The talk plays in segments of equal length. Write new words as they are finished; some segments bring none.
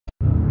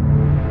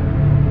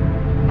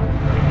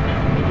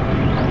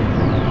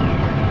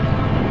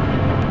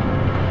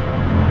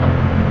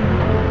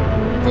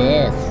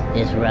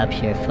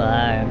Rupture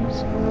Farms.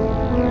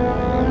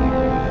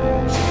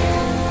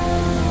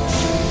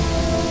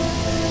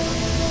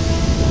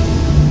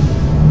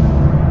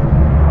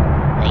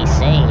 They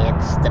say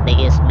it's the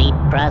biggest meat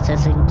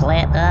processing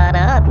plant on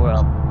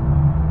Oddworld.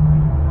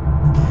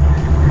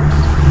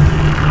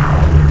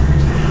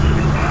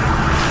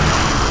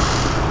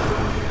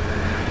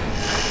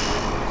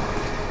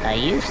 I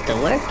used to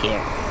work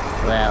here.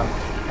 Well,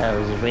 I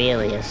was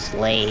really a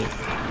slave,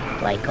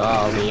 like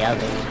all the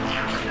others.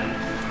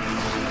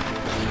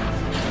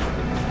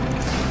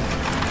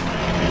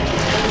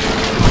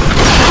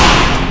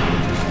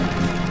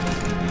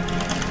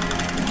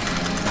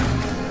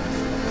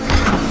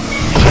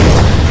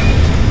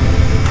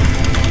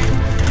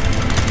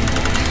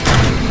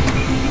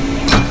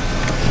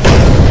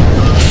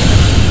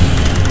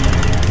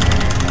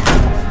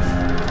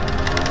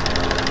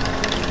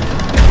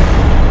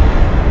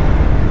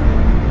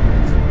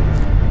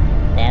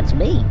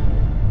 Me.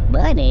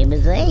 My name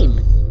is Abe.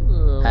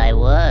 I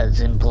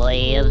was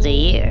Employee of the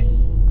Year.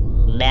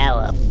 Now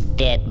I'm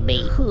dead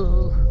meat.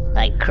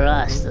 I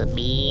crossed the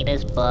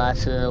meanest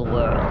boss in the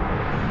world.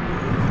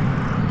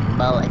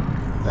 Mullet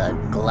the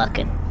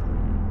Glutton.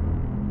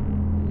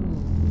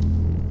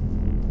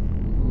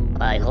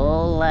 My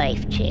whole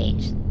life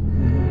changed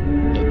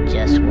in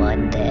just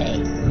one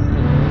day.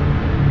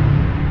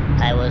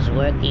 I was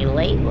working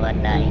late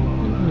one night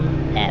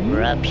at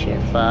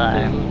Rupture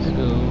Farms.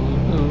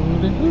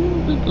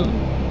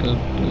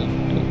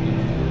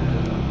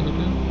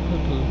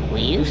 We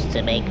used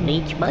to make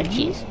beach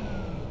munchies.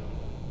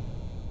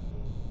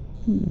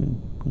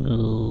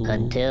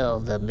 Until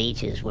the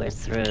beaches were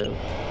through.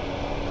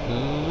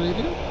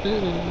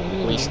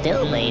 We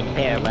still made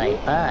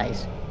pearmite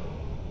pies.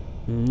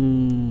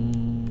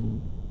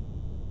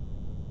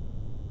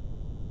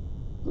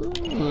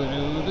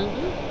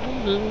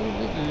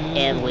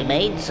 And we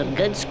made some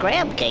good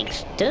scrab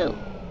cakes, too.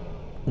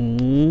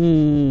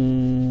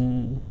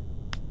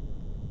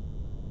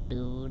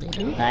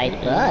 I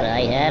thought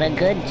I had a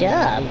good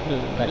job,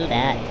 but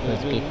that was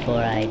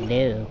before I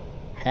knew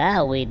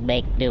how we'd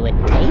make new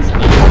and tasty.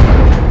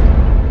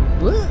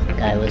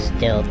 I was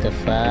still to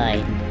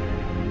find.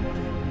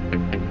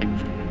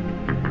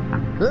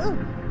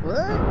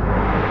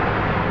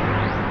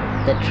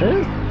 The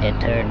truth, it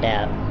turned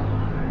out.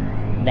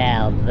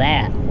 Now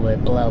that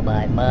would blow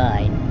my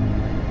mind.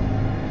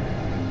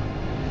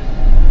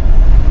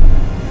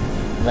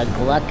 The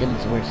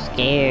Gluckins were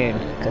scared,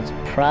 because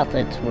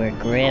profits were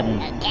grim.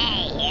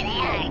 Okay, here they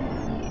are.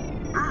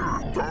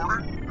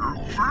 Tony, you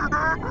see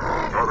that?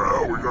 How the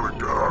hell we gonna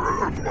get out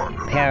of this one?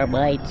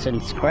 Paramites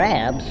and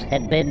scrabs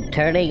had been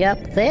turning up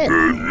thin.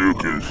 As you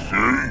can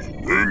see,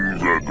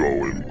 things are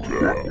going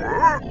down.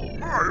 What?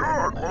 My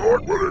God,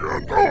 Lord, what are you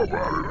gonna do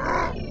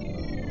about it,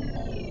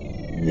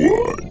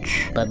 Watch.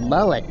 But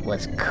Mullet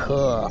was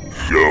cool.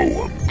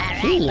 Show him.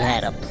 He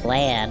had a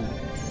plan.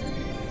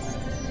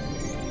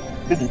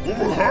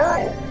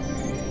 How?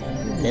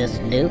 This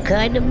new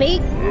kind of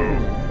meat?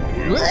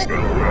 What?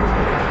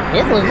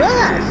 It was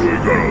us! We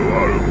got a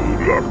lot of new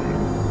luck.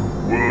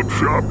 We'll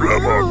chop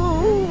them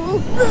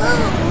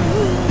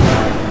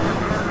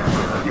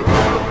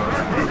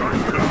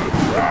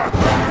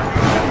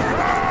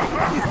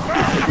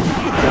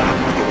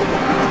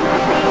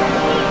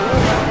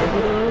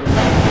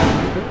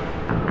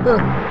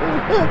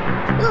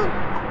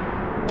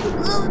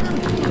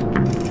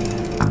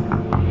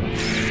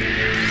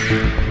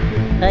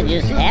I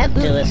just had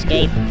to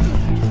escape.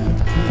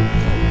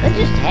 I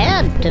just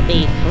had to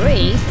be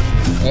free,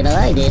 and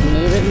I didn't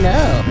even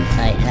know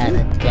I had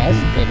a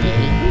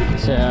destiny.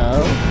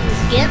 So,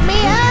 get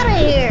me out of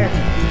here!